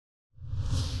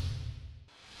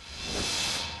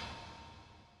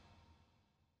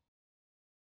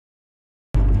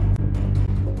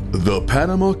The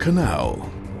Panama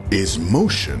Canal is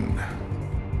motion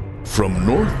from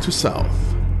north to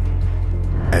south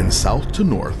and south to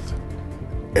north.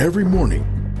 Every morning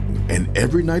and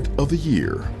every night of the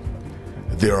year,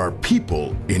 there are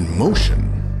people in motion.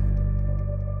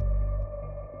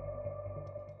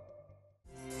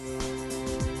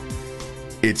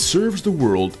 It serves the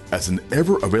world as an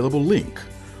ever-available link,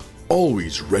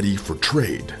 always ready for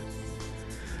trade.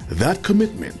 That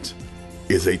commitment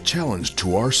is a challenge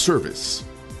to our service.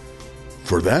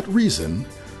 For that reason,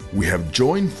 we have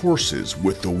joined forces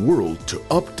with the world to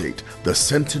update the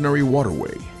Centenary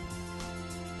Waterway.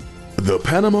 The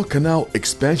Panama Canal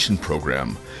Expansion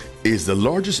program is the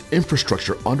largest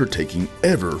infrastructure undertaking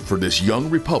ever for this young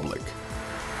republic.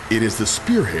 It is the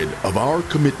spearhead of our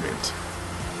commitment.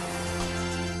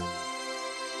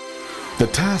 The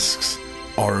tasks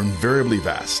are invariably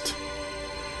vast.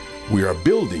 We are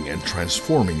building and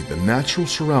transforming the natural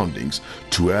surroundings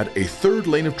to add a third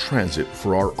lane of transit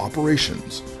for our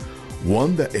operations,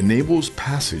 one that enables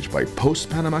passage by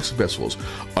post-Panamax vessels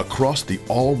across the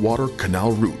all-water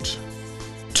canal route.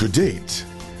 To date,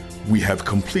 we have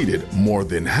completed more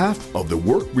than half of the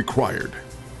work required.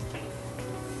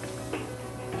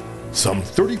 Some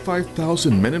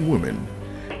 35,000 men and women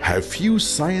have fused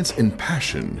science and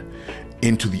passion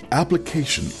into the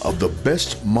application of the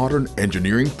best modern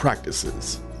engineering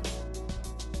practices.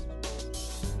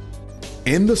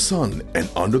 In the sun and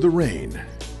under the rain,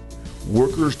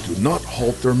 workers do not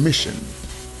halt their mission.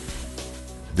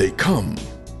 They come,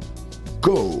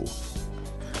 go,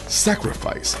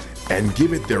 sacrifice, and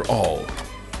give it their all.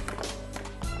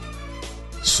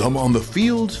 Some on the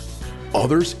field,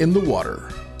 others in the water.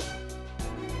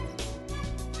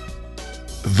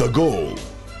 The goal: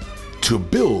 to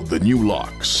build the new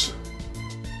locks.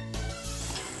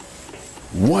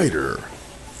 Wider,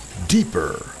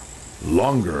 deeper,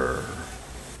 longer.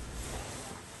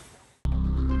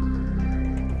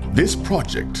 This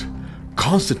project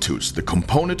constitutes the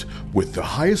component with the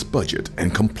highest budget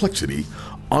and complexity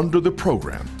under the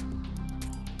program.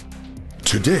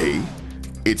 Today,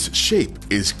 its shape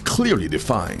is clearly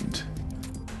defined.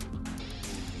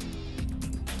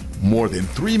 More than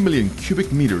 3 million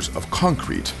cubic meters of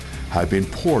concrete have been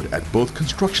poured at both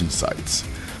construction sites,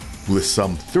 with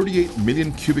some 38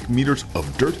 million cubic meters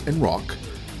of dirt and rock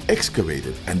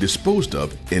excavated and disposed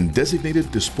of in designated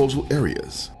disposal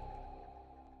areas.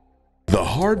 The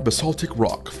hard basaltic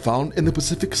rock found in the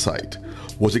Pacific site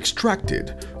was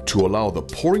extracted to allow the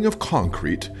pouring of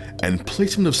concrete and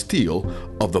placement of steel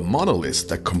of the monoliths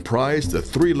that comprise the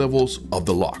 3 levels of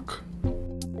the lock.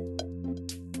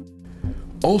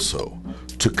 Also,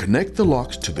 to connect the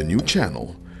locks to the new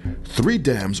channel, 3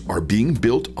 dams are being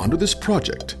built under this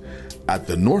project at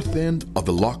the north end of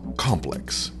the lock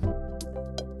complex.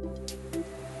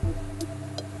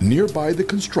 Nearby the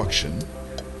construction,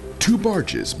 2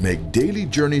 barges make daily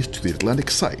journeys to the Atlantic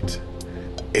site,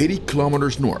 80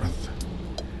 kilometers north.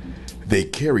 They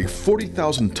carry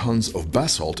 40,000 tons of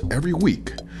basalt every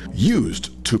week,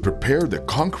 used to prepare the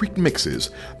concrete mixes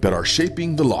that are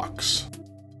shaping the locks.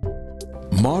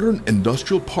 Modern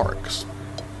industrial parks,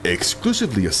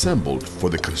 exclusively assembled for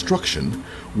the construction,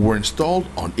 were installed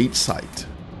on each site.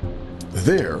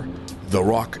 There, the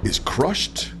rock is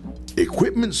crushed,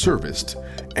 equipment serviced,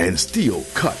 and steel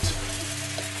cut.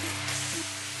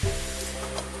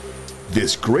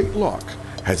 This great lock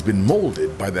has been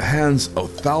molded by the hands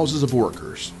of thousands of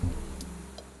workers.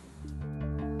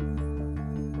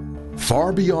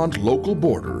 Far beyond local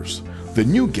borders, the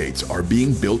new gates are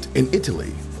being built in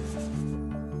Italy.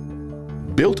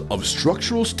 Built of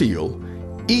structural steel,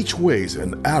 each weighs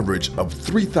an average of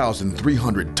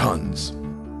 3,300 tons.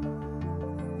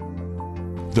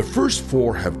 The first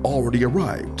 4 have already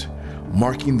arrived,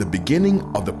 marking the beginning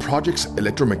of the project's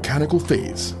electromechanical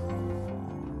phase.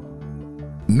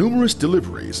 Numerous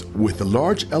deliveries with the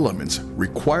large elements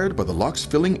required by the lock's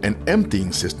filling and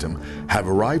emptying system have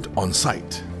arrived on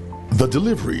site. The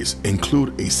deliveries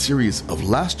include a series of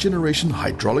last-generation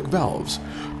hydraulic valves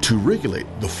to regulate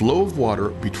the flow of water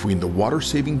between the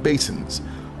water-saving basins,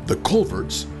 the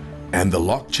culverts, and the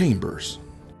lock chambers.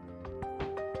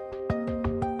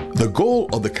 The goal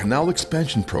of the Canal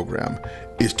Expansion program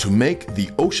is to make the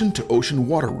ocean-to-ocean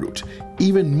water route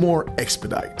even more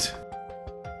expedite.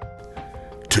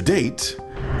 To date,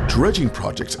 dredging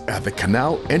projects at the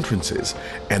canal entrances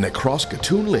and across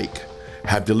Gatun Lake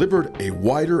have delivered a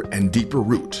wider and deeper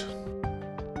route.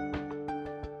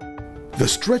 The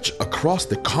stretch across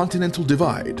the Continental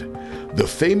Divide, the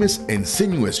famous and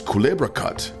sinuous Culebra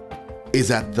Cut,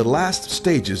 is at the last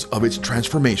stages of its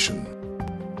transformation.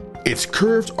 Its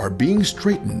curves are being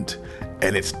straightened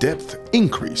and its depth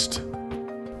increased.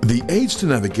 The aids to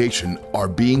navigation are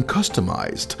being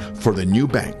customized for the new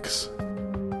banks.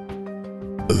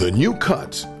 The new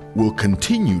cut will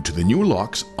continue to the new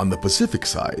locks on the Pacific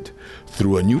side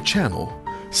through a new channel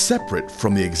separate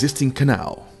from the existing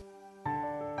canal.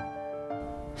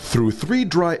 Through 3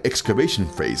 dry excavation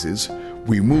phases,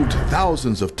 we moved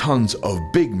thousands of tons of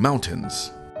big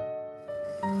mountains.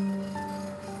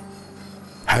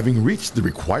 Having reached the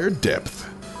required depth,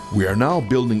 we are now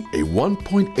building a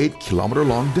 1.8 kilometer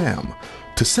long dam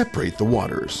to separate the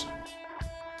waters.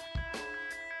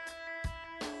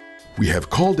 We have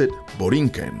called it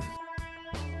Borinquen.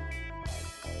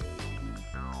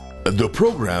 The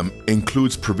program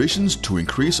includes provisions to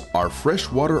increase our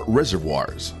freshwater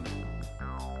reservoirs.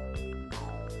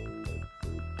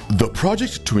 The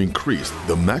project to increase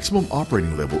the maximum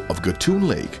operating level of Gatun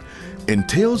Lake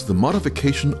entails the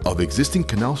modification of existing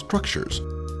canal structures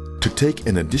to take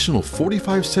an additional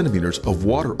 45 centimeters of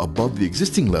water above the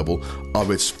existing level of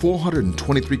its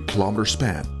 423 kilometer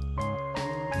span.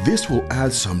 This will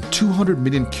add some 200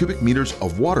 million cubic meters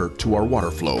of water to our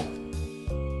water flow.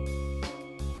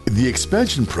 The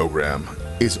expansion program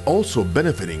is also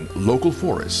benefiting local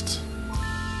forests.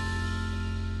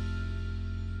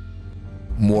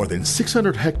 More than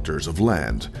 600 hectares of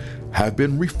land have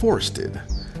been reforested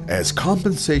as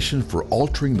compensation for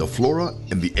altering the flora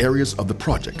in the areas of the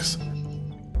projects.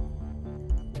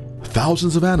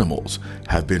 Thousands of animals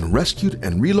have been rescued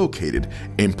and relocated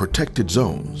in protected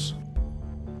zones.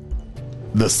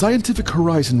 The scientific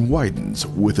horizon widens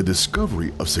with the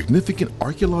discovery of significant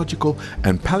archaeological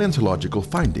and paleontological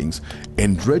findings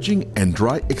in dredging and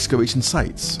dry excavation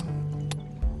sites.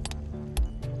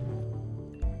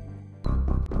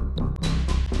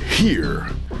 Here,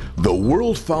 the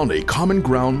world found a common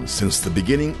ground since the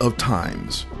beginning of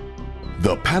times.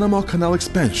 The Panama Canal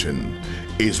Expansion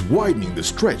is widening the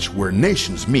stretch where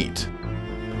nations meet.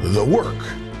 The work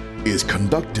is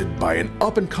conducted by an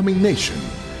up-and-coming nation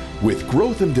with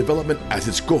growth and development as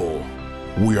its goal.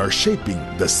 We are shaping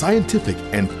the scientific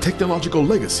and technological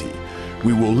legacy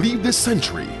we will leave this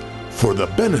century for the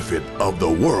benefit of the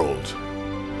world.